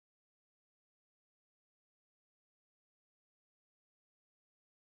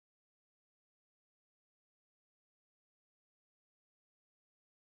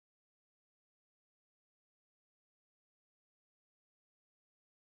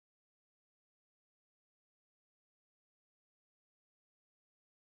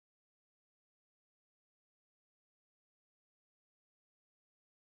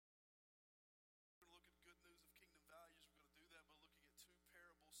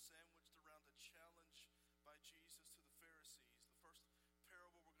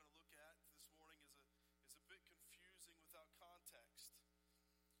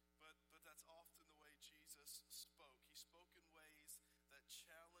spoke. He spoke in ways that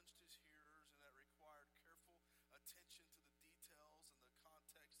challenged his hearers and that required careful attention to the details and the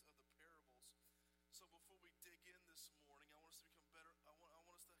context of the parables. So before we dig in this morning, I want us to become better. I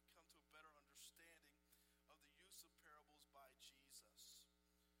want us to come to a better understanding of the use of parables by Jesus.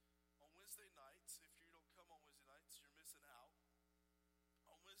 On Wednesday nights, if you don't come on Wednesday nights, you're missing out.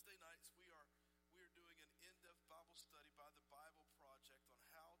 On Wednesday nights, we are doing an in-depth Bible study by the Bible Project on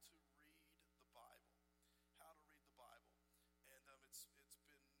how to read the Bible. How to read the Bible. And it's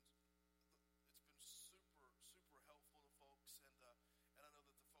been super helpful to folks, and I know that the folks who've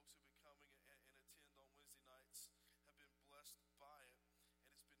been coming and attend on Wednesday nights have been blessed by it,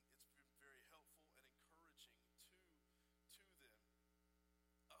 and it's been very helpful and encouraging to them.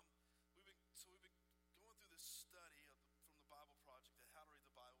 We've been going through this study from the Bible Project at how to read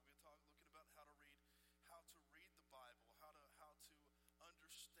the Bible. We've been looking about how to read the Bible, how to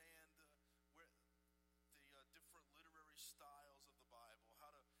understand the different literary styles of the Bible, how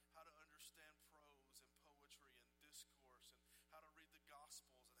to understand prose and poetry and discourse, and how to read the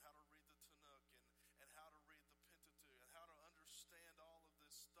Gospels, and how to read the Tanakh, and how to read the Pentateuch, and how to understand all of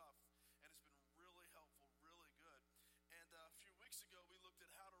this stuff. And it's been really helpful, really good. And a few weeks ago, we looked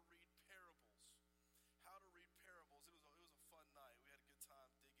at how to read parables. How to read parables. It was a fun night. We had a good time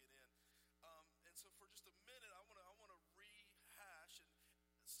digging in. And so for just a minute, I want to rehash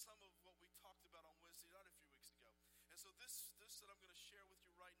some of what we talked about on Wednesday night a few weeks ago. And so this that I'm going to share with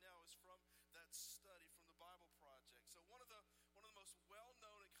you right now is from that study from the Bible Project. So one of the most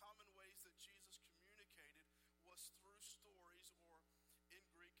well-known and common ways that Jesus communicated was through stories, or in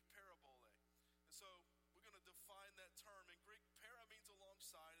Greek, parabole. And so we're going to define that term. In Greek, para means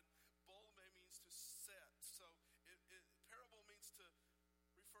alongside, and bole means to set. So parable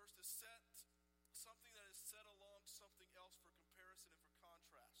refers to set, something that is set along something else for comparison and for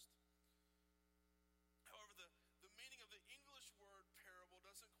contrast. However, the meaning of the English word parable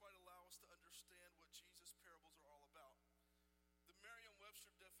doesn't quite allow us to understand what Jesus' parables are all about. The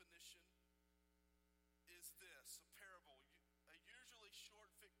Merriam-Webster definition is this: a parable, a usually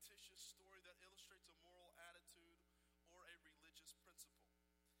short, fictitious story that illustrates a moral attitude or a religious principle.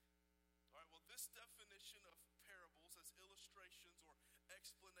 All right, well, this definition of parables as illustrations or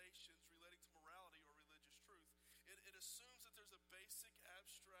explanations relating to morality or religious truth, it assumes that there's a basic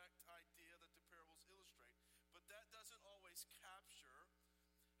abstract idea that the parables illustrate, but that doesn't always capture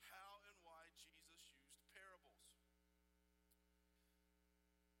how and why Jesus used parables.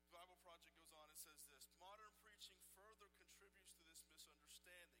 The Bible Project goes on and says this: modern preaching further contributes to this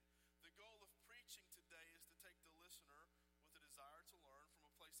misunderstanding. The goal of preaching today is to take the listener with a desire to learn from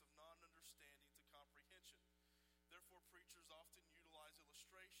a place of non-understanding to comprehension. Therefore, preachers often utilize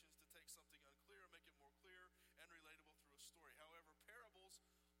illustrations to take something unclear and make it more clear and relatable through a story. However, parables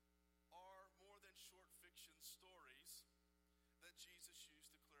are more than short fiction stories that Jesus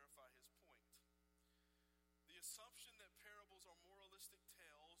used to clarify his point. The assumption that parables are moralistic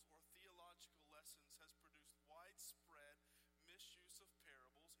tales or theological lessons has produced widespread misuse of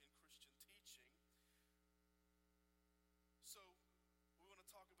parables in Christian teaching. So we want to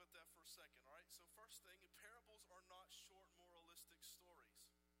talk about that for a second, all right? So first thing, parables are not short moralistic stories.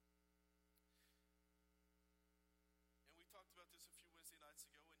 And we talked about this a few Wednesday nights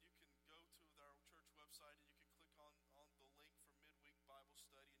ago, and you can go to our church website and you can click on the link for midweek Bible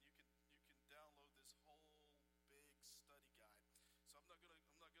study, and you can download this whole big study guide. So I'm not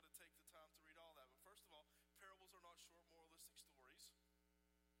gonna take the time to read all that. But first of all, parables are not short moralistic stories.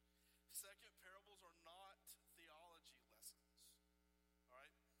 Second, parables are not theology lessons. All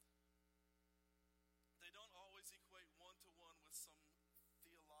right? They don't always equate one-to-one with some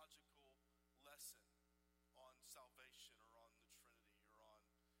theological lesson on salvation or on the Trinity or on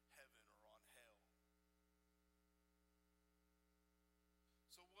heaven or on hell.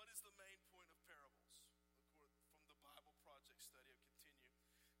 So what is the main point of parables? From the Bible Project study, I'll continue.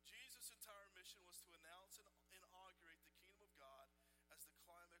 Jesus' entire mission was to announce and inaugurate the kingdom of God as the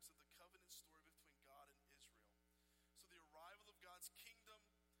climax of the covenant story between God and Israel. So the arrival of God's kingdom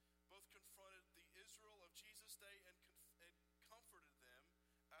both confronted the Israel of Jesus' day and comforted them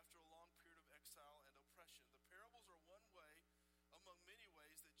after a long period of exile and oppression. The parables are one way, among many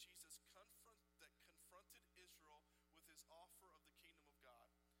ways, that Jesus confronted Israel with his offer of the kingdom of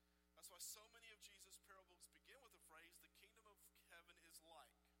God. That's why so many of Jesus' parables begin with the phrase, the kingdom of heaven is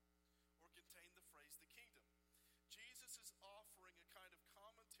like, or contain the phrase, the kingdom. Jesus is offering a kind of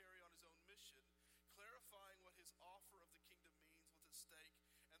commentary on his own mission, clarifying what his offer of the kingdom means, what's at stake,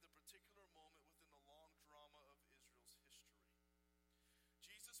 and the particular moment within the long drama of Israel's history.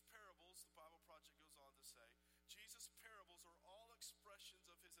 Jesus' parables, the Bible Project goes on to say, Jesus' parables are all expressions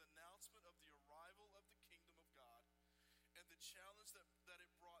of his announcement of the arrival of the kingdom of challenge that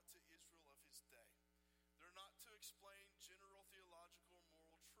it brought to Israel of his day. They're not to explain general theological or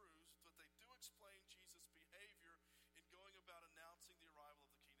moral truths, but they do explain Jesus' behavior in going about announcing the arrival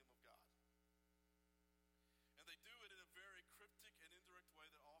of the kingdom of God. And they do it in a very cryptic and indirect way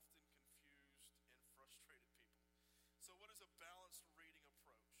that often confused and frustrated people. So what is a balanced reading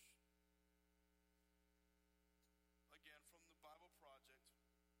approach? Again, from the Bible Project, listen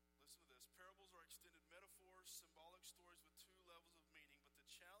to this. Parables are extended metaphors, symbolic stories with two levels of meaning, but the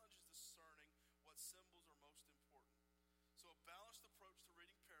challenge is discerning what symbols are most important. So a balanced approach to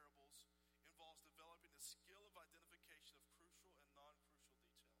reading parables involves developing the skill of identification of crucial and non-crucial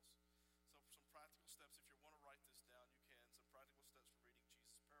details. So some practical steps, if you want to write this down, you can. Some practical steps for reading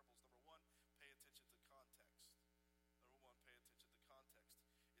Jesus' parables. Number one, pay attention to context.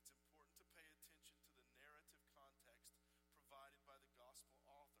 It's important to pay attention to the narrative context provided by the gospel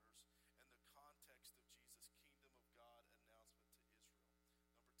authors and the context of Jesus' kingdom of God announcement to Israel.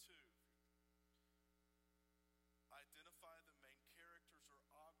 Number two, identify the main characters or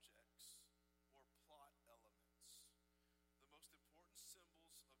objects or plot elements. The most important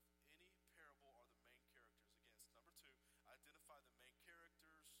symbols of any parable are the main characters. Again, it's number two, identify the main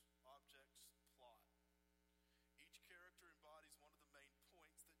characters, objects, plot. Each character embodies one of the main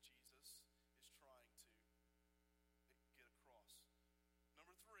points that Jesus is trying to get across.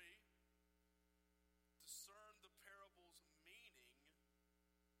 Number three, discern the parable's meaning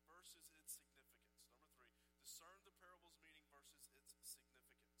versus its significance. Number three, discern the parable's meaning versus its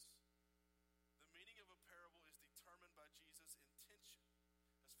significance. The meaning of a parable is determined by Jesus' intention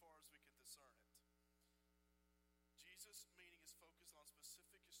as far as we can discern it. Jesus' meaning is focused on a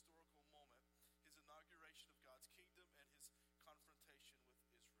specific historical moment, his inauguration of God's kingdom and his confrontation with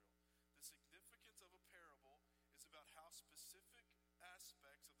Israel. The significance of a parable is about how specific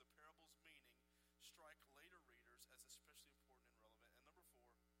aspects of the parable's meaning strike later readers as especially important and relevant.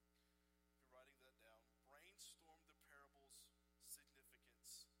 And number four, if you're writing that down, brainstorm the parable's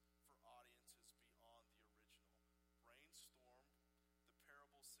significance for audiences beyond the original. Brainstorm the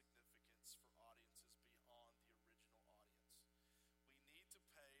parable's significance for audiences beyond the original audience. We need to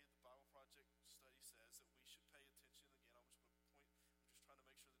pay, the Bible Project study says that we should pay attention. Again, I'm just trying to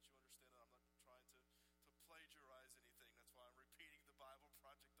make sure that you understand that I'm not trying to plagiarize anything. That's why I'm repeating the Bible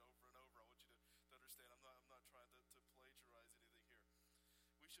Project over and over. I want you to understand I'm not trying to plagiarize anything here.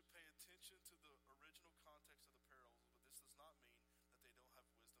 We should pay attention to the original context of the parables, but this does not mean that they don't have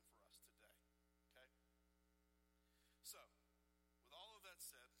wisdom for us today. Okay? So, with all of that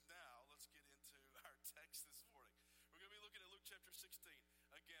said, now let's get into our text this morning. We're going to be looking at Luke chapter 16.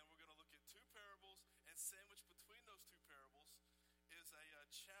 Again, we're going to look at two parables, and sandwiched between those two parables is a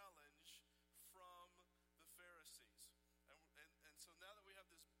challenge from the Pharisees. And so now that we have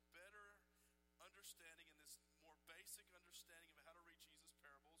this better understanding and this more basic understanding of how to read Jesus'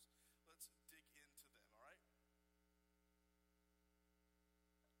 parables, let's dig into them, all right?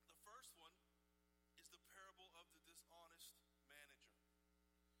 The first one is the parable of the dishonest manager.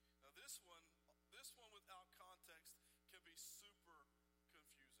 Now this one without context can be super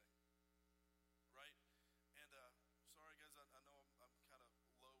confusing, right? And sorry guys, I know I'm kind of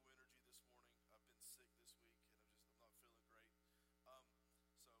low energy this morning. I've been sick this week and I'm not feeling great.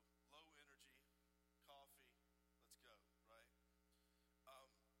 So low energy, coffee, let's go, right?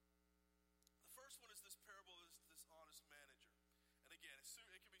 The first one is this parable of this honest manager. And again,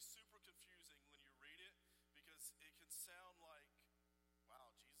 it can be super confusing when you read it because it can sound like,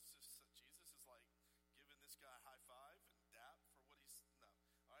 wow, Jesus is like giving this guy a high five and dap for what he's, no.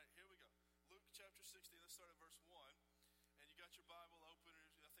 All right, here we go. Luke chapter 16, let's start at verse 1. And you got your Bible open, I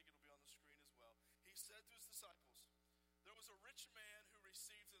think it'll be on the screen as well. He said to his disciples, there was a rich man who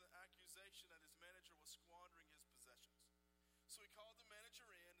received an accusation that his manager was squandering his possessions. So he called the manager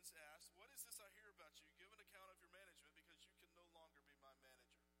in and asked, what is this I hear about you? Give an account of your management because you can no longer be my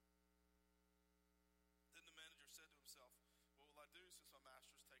manager. Then the manager said to himself, what will I do since my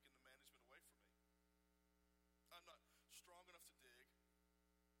master's taken the management away from me? I'm not strong enough to dig.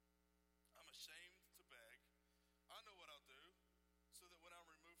 I'm ashamed to beg. I know what I'll do so that when I'm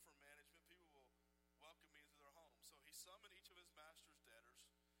removed from management, people will welcome me into their home. So he summoned each of his master's debtors.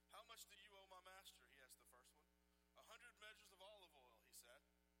 How much do you owe my master? He asked the first one. 100 measures of olive oil, he said.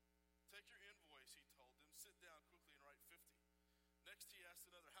 Take your invoice, he told them. Sit down quickly and write 50. Next he asked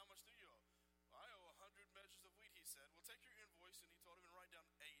another, how much do you owe? I owe 100 measures of wheat, he said. Well, take your invoice, and he told him, and write down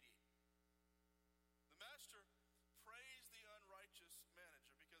 80. The master praised the unrighteous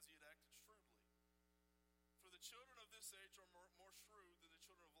manager because he had acted shrewdly. For the children of this age are more shrewd than the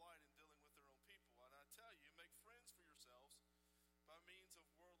children of light in dealing with their own people. And I tell you, make friends for yourselves by means of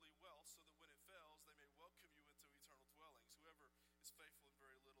worldly wealth, so that when it fails, they may welcome you into eternal dwellings. Whoever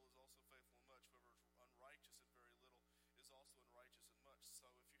also unrighteous in much. So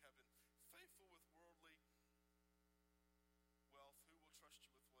if you have been faithful with worldly wealth, who will trust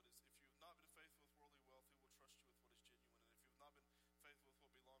you with what is, if you have not been faithful with worldly wealth, who will trust you with what is genuine? And if you have not been faithful with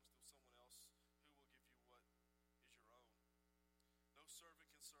what belongs to someone else, who will give you what is your own? No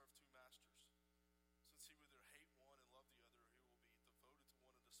servant can serve two masters, since he will either hate one and love the other, or he will be devoted to one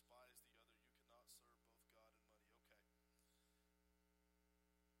and despise the other. You cannot serve both God and money.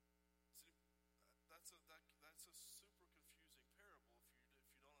 Okay. So that's a super confusing parable if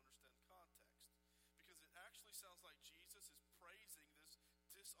you don't understand context. Because it actually sounds like Jesus is praising this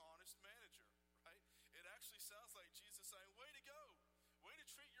dishonest manager, right? It actually sounds like Jesus saying, "Way to go, way to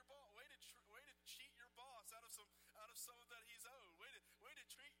treat your boss, way to cheat your boss out of some of that he's owed. Way to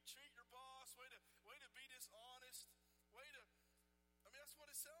treat your boss. Way to be dishonest. That's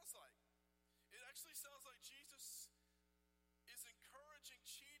what it sounds like. It actually sounds like Jesus is encouraging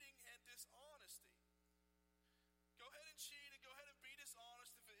cheating and dishonesty. Go ahead and cheat and go ahead and be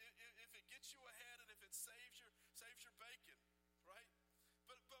dishonest if it gets you ahead and if it saves your bacon, right?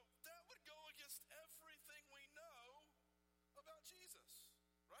 But that would go against everything we know about Jesus,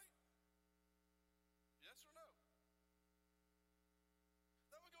 right? Yes or no?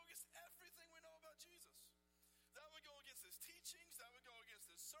 That would go against everything we know about Jesus. That would go against his teachings. That would go against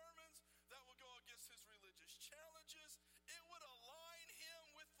his sermons. That would go against his religious challenges. It would align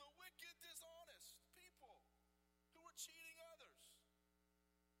him with the wicked, dishonest people who were cheating others.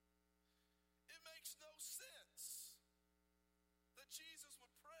 It makes no sense that Jesus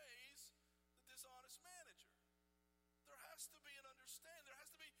would praise the dishonest manager. There has to be an understanding.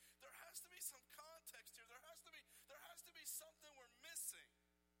 There has to be some context here. There has to be something we're missing.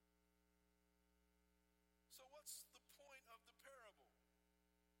 So what's the point of the parable?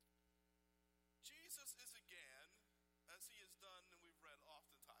 Jesus is again, as he has done and we've read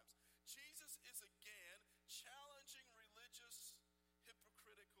oftentimes, Jesus is again challenging religious,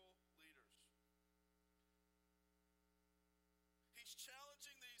 hypocritical leaders. He's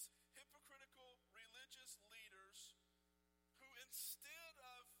challenging these hypocritical religious leaders who, instead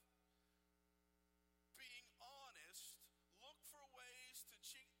of being honest, look for ways to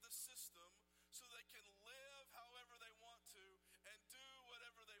cheat the system so they can live however they want to and do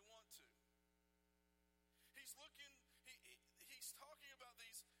whatever they want to. He's talking about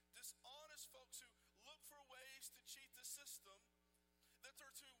these dishonest folks who look for ways to cheat the system, that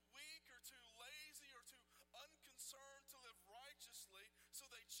they're too weak or too lazy or too unconcerned to live righteously, so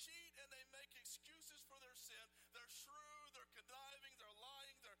they cheat and they make excuses for their sin. They're shrewd, they're conniving, they're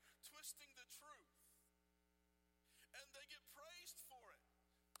lying, they're twisting the truth. And they get praised for it.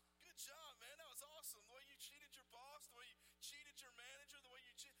 Good job, man. That was awesome. The way you cheated your boss, the way you cheated your manager, the way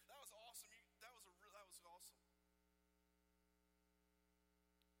you that was awesome. That was awesome.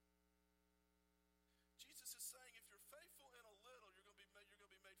 Jesus is saying, if you're faithful in a little, you're going to be made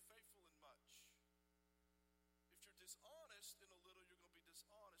faithful in much. If you're dishonest in a little, you're going to be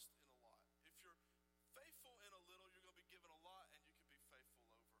dishonest in a lot. If you're faithful in a little, you're going to be given a lot, and you can be faithful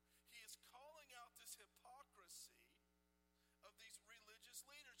over. He is calling out this hypocrisy of these religious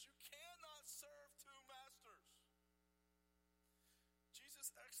leaders. You cannot serve two masters.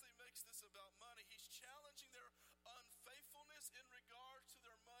 Jesus actually makes this about money. He's challenging their unfaithfulness in regard to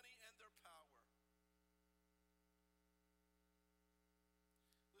their money and their power.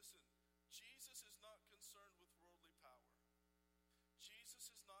 Listen, Jesus is not concerned with worldly power. Jesus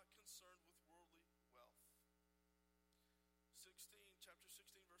is not concerned with worldly wealth. Chapter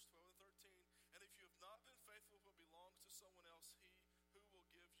 16, verse 12 and 13. And if you have not been faithful with what belongs to someone else, he who will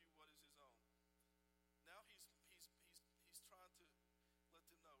give you what is his own. Now he's trying to let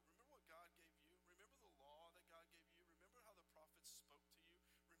them know. Remember what God gave you? Remember the law that God gave you? Remember how the prophets spoke to you?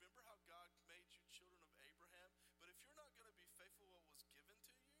 Remember how God made you children of Abraham? But if you're not going to be faithful to what was given to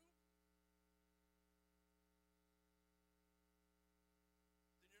you,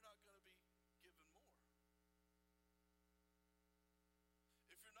 then you're not going to be given more.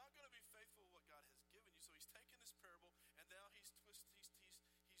 If you're not going to be faithful to what God has given you, so he's taken this parable and now he's bringing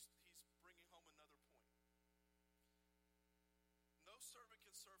home another point. No servant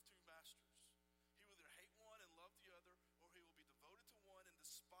can serve two masters. He will either hate one and love the other, or he will be devoted to one and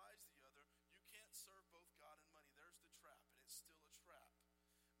despise the other. You can't serve both God and money. There's the trap, and it's still a trap.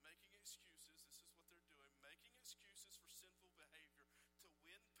 Making excuses, this is what they're doing, making excuses for sinful behavior to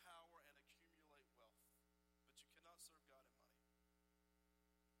win power and accumulate wealth. But you cannot serve God and money.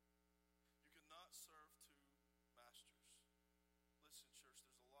 You cannot serve two masters. Listen, church,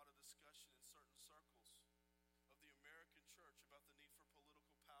 there's a lot of discussion in certain circles of the American church about the need for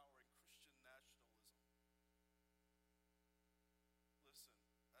political power and Christian nationalism. Listen,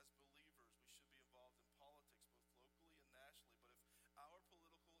 as believers, we should be involved in politics both locally and nationally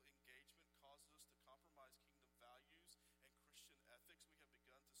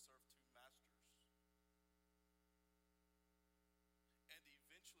serve two masters. And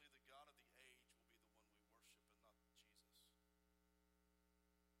eventually the God of the age will be the one we worship and not Jesus.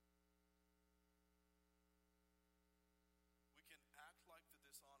 We can act like the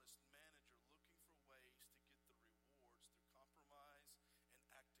dishonest manager, looking for ways to get the rewards through compromise and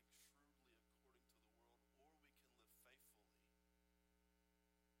acting shrewdly according to the world, or we can live faithfully.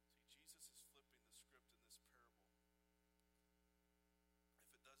 See, Jesus is flipping the script in this parable. If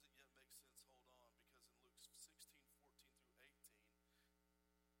it doesn't yet make sense, hold on, because in Luke 16, 14 through 18,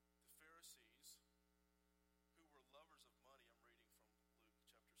 the Pharisees, who were lovers of money, I'm reading from Luke chapter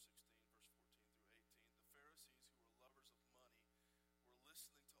 16, verse 14 through 18. The Pharisees, who were lovers of money, were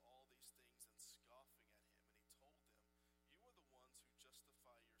listening to all these things and scoffing at him. And he told them, you are the ones who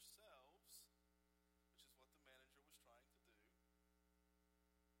justify yourselves, which is what the manager was trying to do.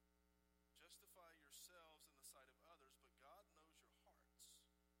 Justify yourselves in the sight of others, but God knows your hearts.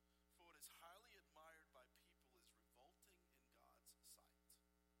 For what is highly admired by people is revolting in God's sight.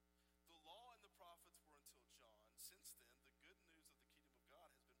 The law and the prophets were until John. Since then, the good news of the kingdom of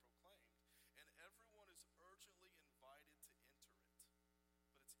God has been proclaimed, and everyone is urgently invited to enter it.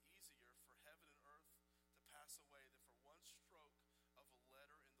 But it's easier for heaven and earth to pass away than for one stroke of a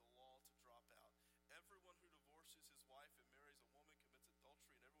letter in the law to drop out. Everyone who divorces his wife and marries a woman commits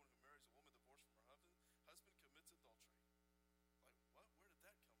adultery, and everyone who marries a woman divorced from her husband commits adultery. Like, what? Where did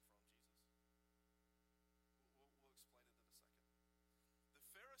that come from, Jesus? We'll explain it in a second. The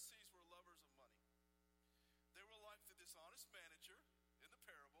Pharisees were lovers of money. They were like the dishonest manager in the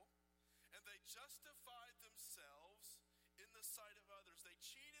parable, and they justified themselves in the sight of others. They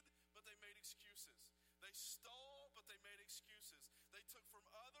cheated, but they made excuses. They stole, but they made excuses. They took from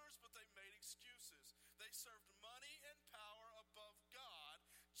others, but they made excuses. They served money and power above God.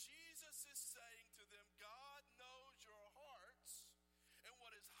 Jesus is saying to them, God knows your hearts, and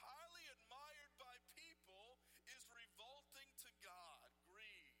what is highly admired by people is revolting to God.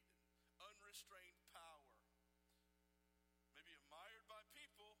 Greed, unrestrained power. Maybe admired by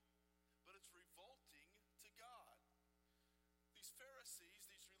people, but it's revolting to God. These Pharisees,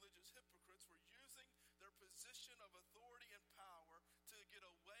 these religious hypocrites, were using their position of authority and power to get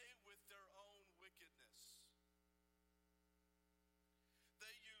away with their own wickedness.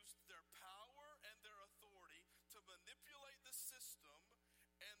 They used their power and their authority to manipulate the system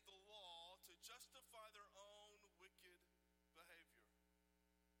and the law to justify their own wicked behavior.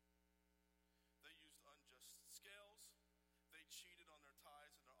 They used unjust scales. They cheated on their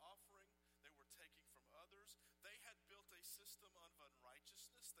tithes and their offering. They were taking from others. They had built a system of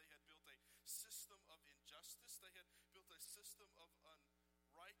unrighteousness. They had built a system of injustice. They had built a system of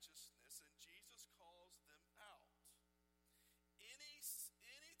unrighteousness, and Jesus calls them out.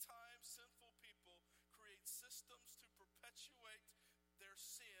 Anytime sinful people create systems to perpetuate their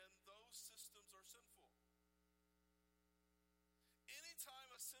sin, those systems are sinful. Anytime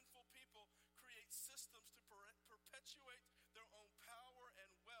a sinful people create systems to perpetuate their own power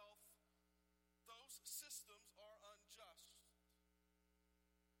and wealth, those systems are unjust.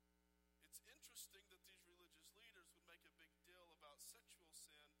 It's interesting that these religious leaders would make a big deal about sexual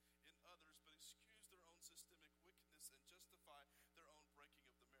sin in others, but excuse their own systemic wickedness and justify their own breaking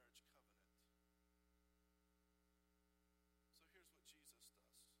of the marriage covenant. So here's what Jesus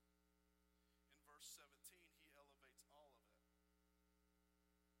does. In verse 17, he elevates all of it.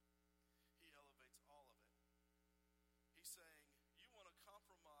 He elevates all of it. He's saying, you want to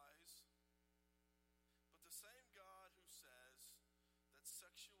compromise, but the same God who says that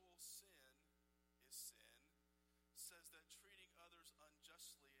sexual sin is sin says that treating others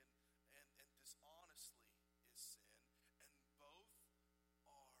unjustly and dishonestly is sin, and both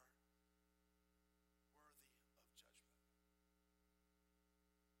are worthy of judgment.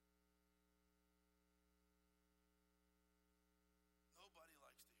 Nobody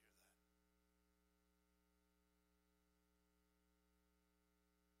likes to hear that.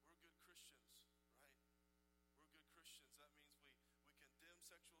 We're good Christians, right? We're good Christians. That means we condemn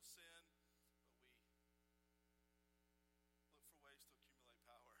sexual sin, but we look for ways to accumulate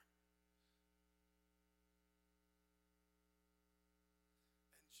power.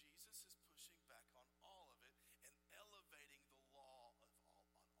 And Jesus is pushing back on all of it and elevating the law on all of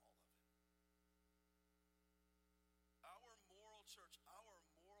it. Our moral church, our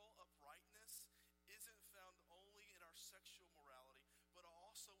moral uprightness isn't found only in our sexual morality, but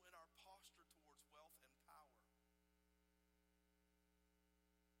also in our posture towards wealth and power.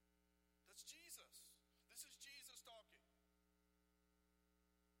 That's Jesus. This is Jesus talking.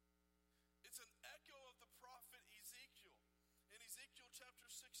 It's an echo of the prophet Ezekiel. In Ezekiel chapter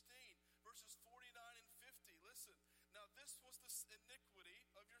 16, verses 49 and 50, listen. Now, this was the iniquity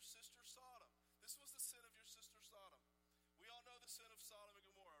of your sister Sodom. This was the sin of your sister Sodom. We all know the sin of Sodom and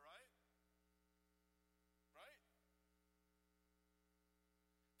Gomorrah, right? Right?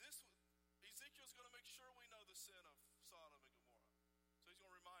 Ezekiel's going to make sure we know the sin of Sodom and Gomorrah. So he's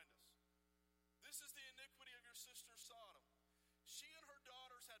going to remind us. This is the iniquity of your sister Sodom. She and her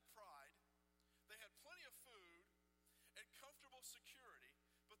daughters had pride. They had plenty of food and comfortable security,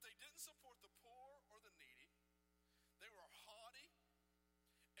 but they didn't support the poor or the needy. They were haughty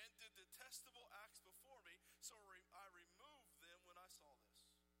and did detestable acts before me, so I removed them when I saw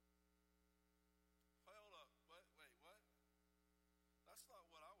this. Hold up. Wait, what? That's not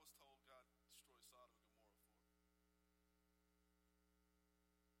what I was told God destroyed Sodom and Gomorrah for.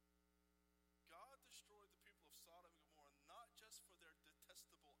 God destroyed the people of Sodom and Gomorrah not just for their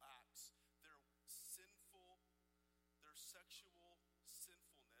detestable acts, their sexual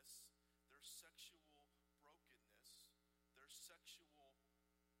sinfulness, their sexual brokenness, their sexual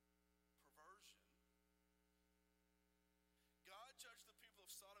perversion. God judged the people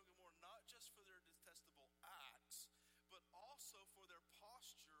of Sodom and Gomorrah not just for their detestable acts, but also for their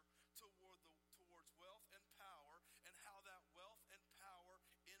posture towards wealth and power, and how that wealth and power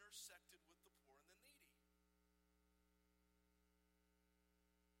intersected with the poor and the needy.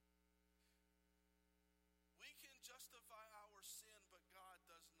 We can justify our sin, but God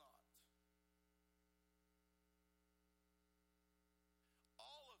does not.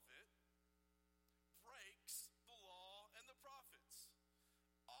 All of it breaks the law and the prophets.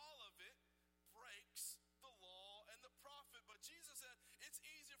 All of it breaks the law and the prophet. But Jesus said it's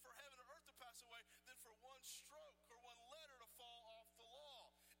easier for heaven and earth to pass away than for one stroke or one letter to fall off the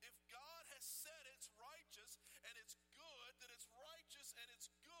law. If God has said it's righteous and it's good, then it's righteous and it's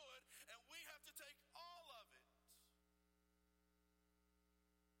good, and we have to take all of it.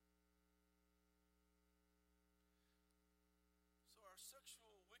 So our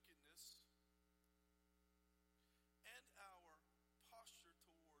sexual wickedness and our posture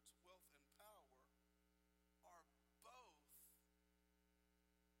towards wealth and power are both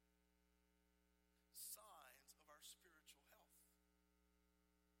signs of our spiritual health.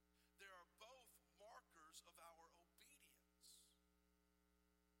 They are both markers of our obedience.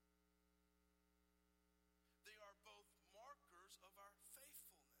 They are both markers of our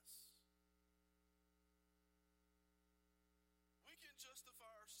faithfulness. We can justify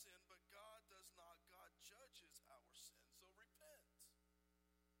our sin, but God does not. God judges our sin, so repent.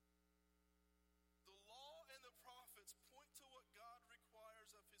 The law and the prophets point to what God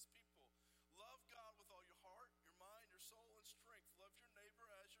requires of his people. Love God with all your heart, your mind, your soul, and strength. Love your neighbor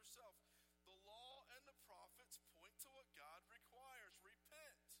as yourself. The law and the prophets point to what God requires.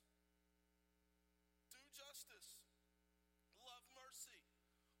 Repent. Do justice. Love mercy.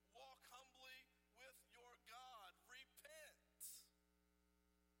 Walk humbly with your God. Repent.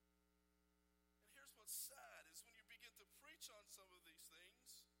 And here's what's sad is when you begin to preach on some of these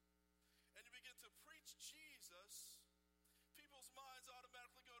things, and you begin to preach Jesus, people's minds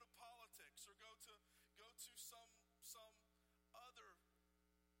automatically go to politics or go to some other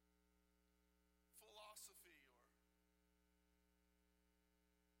philosophy,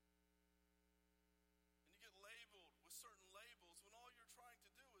 and you get labeled with certain labels when all you're trying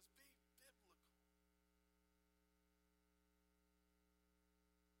to do is be biblical.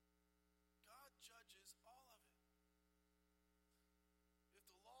 God judges all of it. If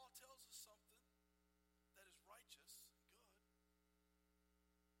the law tells us something that is righteous and good,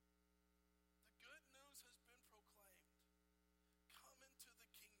 the good news has been proclaimed. Come into the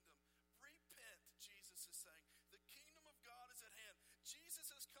kingdom. Repent, Jesus is saying. The kingdom of God is at hand. Jesus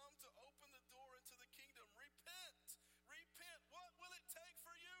has come to open the door into the kingdom. Repent. Repent. What will it take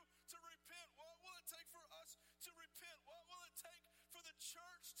for you to repent? What will it take for us to repent? What will it take for the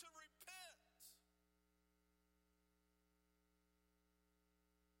church to repent?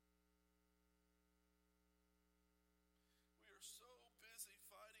 So busy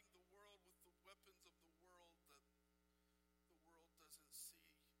fighting the world with the weapons of the world that the world doesn't see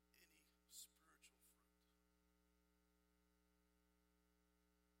any spiritual fruit.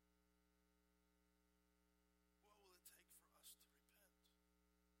 What will it take for us to repent?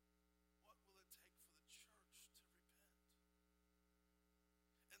 What will it take for the church to repent?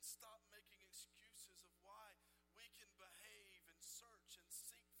 And stop making excuses of why we can behave and search and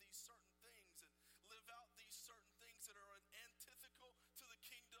seek these certain things and live out these certain things that are antithetical to the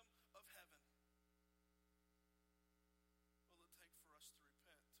kingdom of heaven. What will it take for us to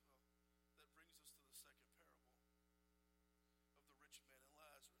repent? Well, that brings us to the second parable of the rich man and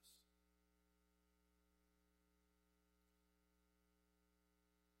Lazarus.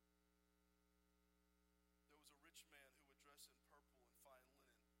 There was a rich man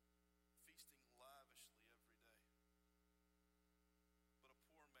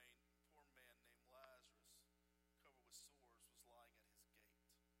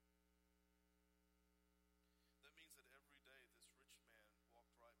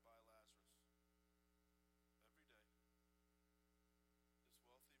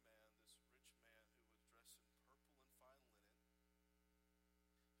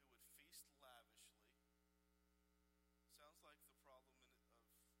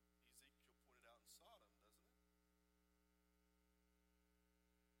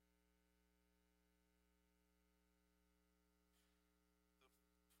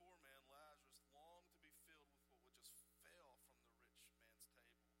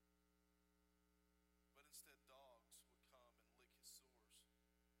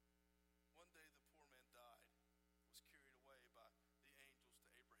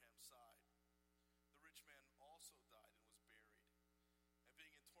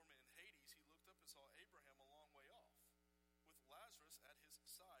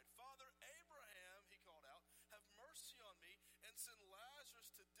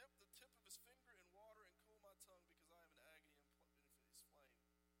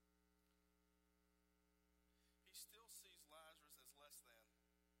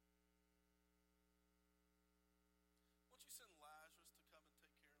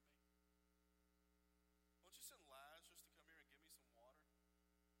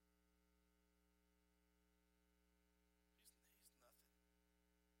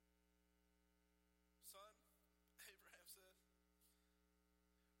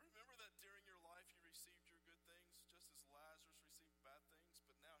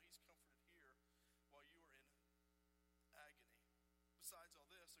besides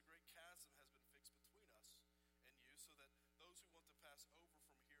all this, a great chasm has been fixed between us and you, so that those who want to pass over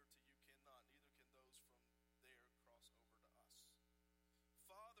from here to you cannot, neither can those from there cross over to us.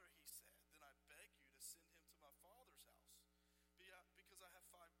 Father, he said, then I beg you to send him to my father's house, because I have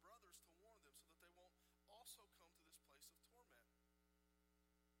 5 brothers to warn them, so that they won't also come to this place of torment.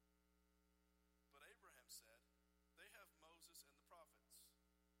 But Abraham said, they have Moses and the prophets.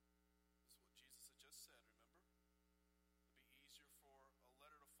 This is what Jesus had just said, remember? It'd be easier for a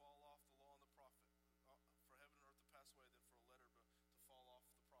letter to fall off the law and the prophet, for heaven and earth to pass away, than for a letter to fall off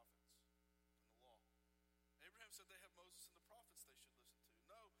the prophets and the law. Abraham said, they have Moses and the prophets they should listen to.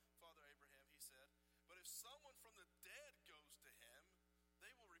 No, Father Abraham, he said, but if someone from the dead goes to him,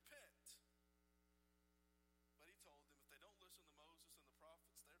 they will repent. But he told them, if they don't listen to Moses and the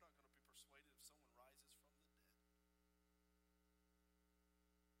prophets, they're not going to be persuaded if someone rises from the dead.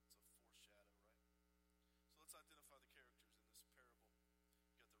 It's a foreshadow, right? So let's identify the characters in this parable.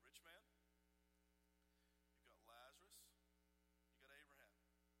 You got the rich man, you got Lazarus, you got Abraham.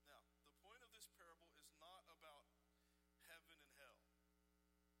 Now, the point of this parable is not about heaven and hell.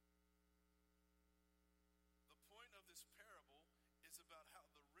 The point of this parable is about how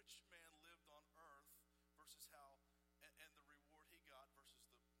the rich man lived on earth versus how, and the reward he got, versus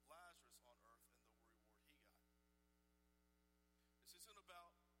the Lazarus on earth and the reward he got. This isn't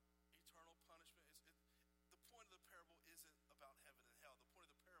about eternal punishment. The point of the parable isn't about heaven and hell. The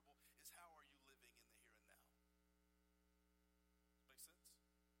point of the parable is how are you living in the here and now. Make sense?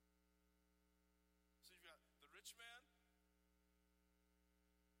 So you've got the rich man.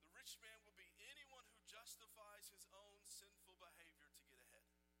 The rich man will be anyone who justifies his own sinful behavior to get ahead.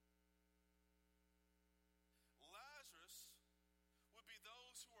 Lazarus would be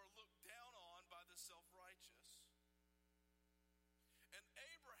those who are looked down on by the self-righteous. And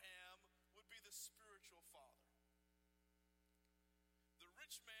Abraham would be the spiritual father. The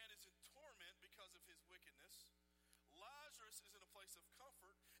rich man is in torment because of his wickedness. Lazarus is in a place of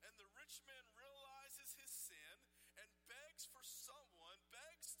comfort, and the rich man realizes his sin and begs for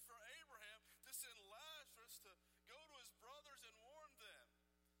Abraham to send Lazarus to go to his brothers and warn them.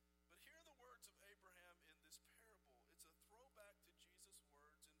 But hear the words of Abraham in this parable. It's a throwback to Jesus'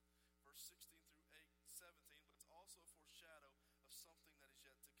 words in verse 16 through 17, but it's also a foreshadow of something that is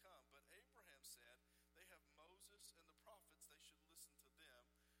yet to come. But Abraham said, they have Moses and the prophets, they should listen to them.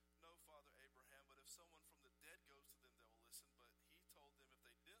 No, Father Abraham, but if someone from the dead goes to them, they will listen. But he told them, if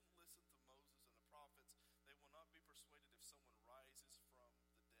they didn't listen to Moses and the prophets, they will not be persuaded if someone rises from the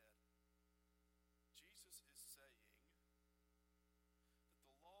dead. Jesus is saying that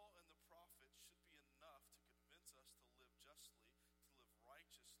the law and the prophets should be enough to convince us to live justly, to live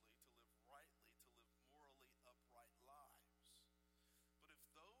righteously, to live rightly, to live morally upright lives. But if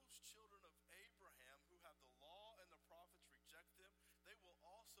those children of Abraham who have the law and the prophets reject them, they will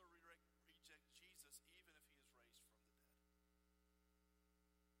also reject Jesus even if he is raised from the dead.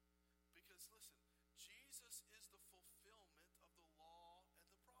 Because listen, Jesus is the fulfillment of the law and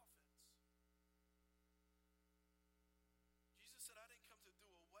the prophets. Jesus said, I didn't come to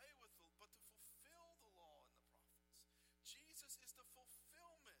do away with but to fulfill the law and the prophets. Jesus is the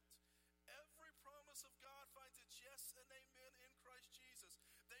fulfillment. Every promise of God finds its yes and amen in Christ Jesus.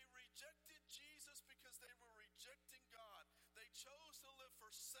 They rejected Jesus because they were rejecting God. They chose to live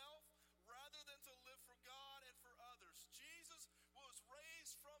for self rather than to live for God and for others. Jesus was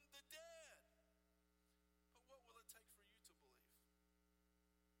raised from the dead. But what will it take for you to believe?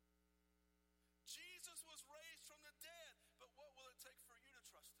 Jesus was raised from the dead, but what will it take for you to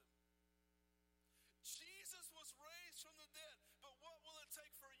trust him? Jesus was raised from the dead, but what will it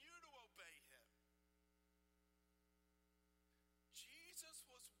take for you to obey him? Jesus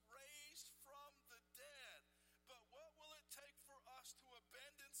was raised from the dead, but what will it take for us to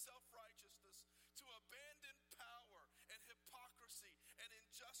abandon self-righteousness, to abandon power and hypocrisy and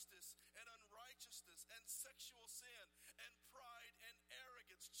injustice and unrighteousness and sexual sin and pride and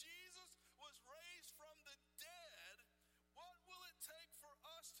arrogance? Jesus was raised from the dead. What will it take for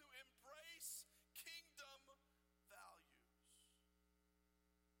us to embrace kingdom values?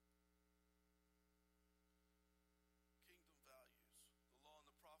 Kingdom values. The law and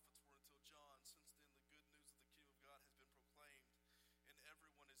the prophets were until John. Since then, the good news of the kingdom of God has been proclaimed, and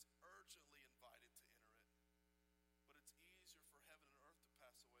everyone is urgently invited to enter it. But it's easier for heaven and earth to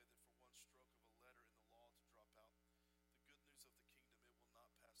pass away than for one stroke of a letter in the law to drop out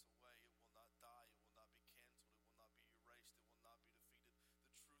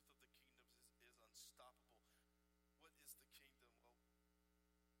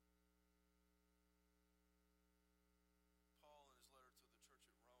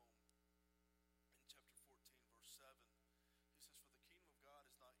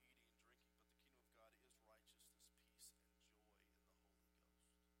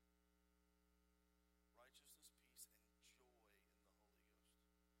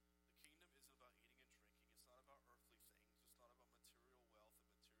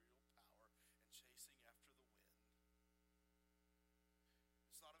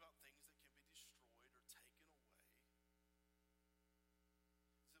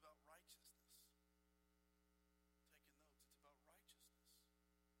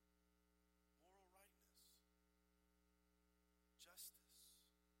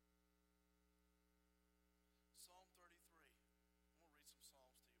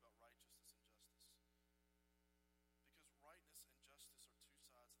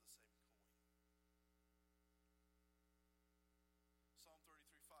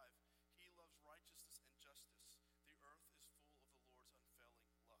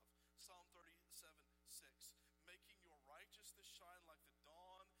Psalm 37, 6. Making your righteousness shine like the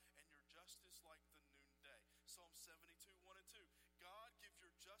dawn and your justice like the noonday. Psalm 72, 1 and 2. God, give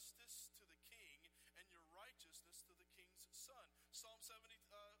your justice to the king and your righteousness to the king's son. Psalm 72,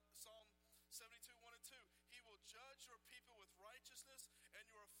 1 and 2. He will judge your people with righteousness and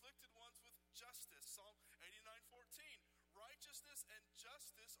your afflicted ones with justice. Psalm 89, 14. Righteousness and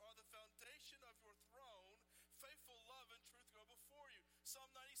justice are the foundation of your throne. Faithful love and truth go before you.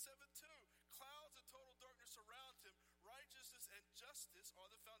 Psalm 97, 2. Clouds and total darkness surround him. Righteousness and justice are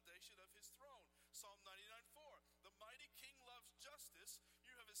the foundation of his throne. Psalm 99, 4. The mighty king loves justice.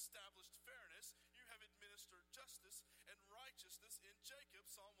 You have established fairness. You have administered justice and righteousness in Jacob.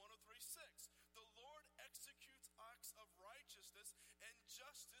 Psalm 103, 6. The Lord executes acts of righteousness and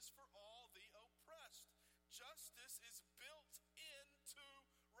justice for all the oppressed. Justice is built into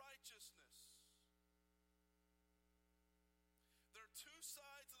righteousness. There are two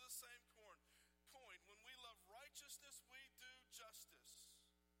sides of the same coin. When we love righteousness, we do justice.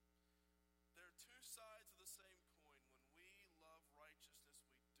 There are two sides of the same coin. When we love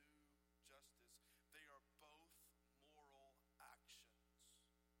righteousness, we do justice. They are both moral actions.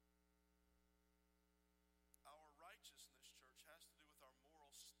 Our righteousness, church, has to do with our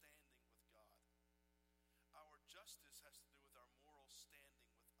moral standing with God. Our justice has to do with our moral standing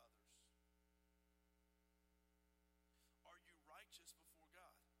with others. Are you righteous before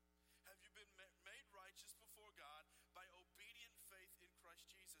God? Have you been made righteous before God by obedient faith in Christ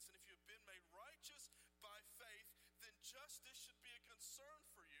Jesus? And if you have been made righteous by faith, then justice should be a concern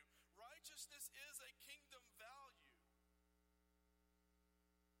for you. Righteousness is a kingdom value.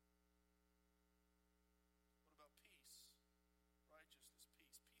 What about peace? Righteousness,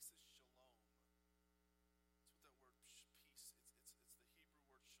 peace. Peace is shalom. That's what that word peace, it's the Hebrew word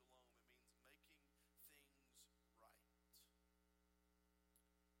shalom. It means making things right.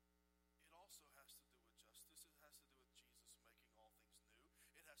 It also has to do with justice. It has to do with Jesus making all things new.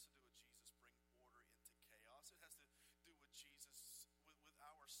 It has to do with Jesus bringing order into chaos. It has to do with Jesus, with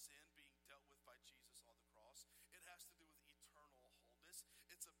our sin being dealt with by Jesus on the cross. It has to do with eternal wholeness.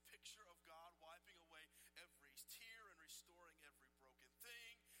 It's a picture of God wiping away every tear and restoring every broken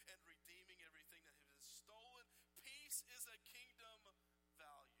thing and redeeming everything that has been stolen. Peace is a kingdom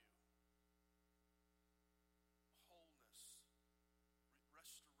value. Wholeness,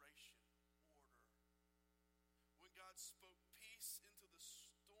 restoration, order. When God spoke peace into the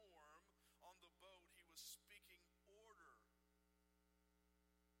storm on the boat, he was speaking order into the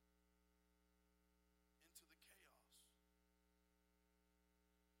chaos.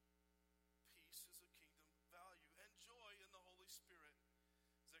 Peace is a kingdom value, and joy in the Holy Spirit.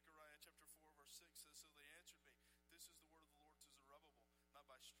 Zechariah chapter 4 verse 6 says, so they answered me, this is the word of the Lord to Zerubbabel, not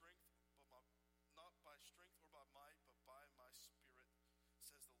by strength or by might,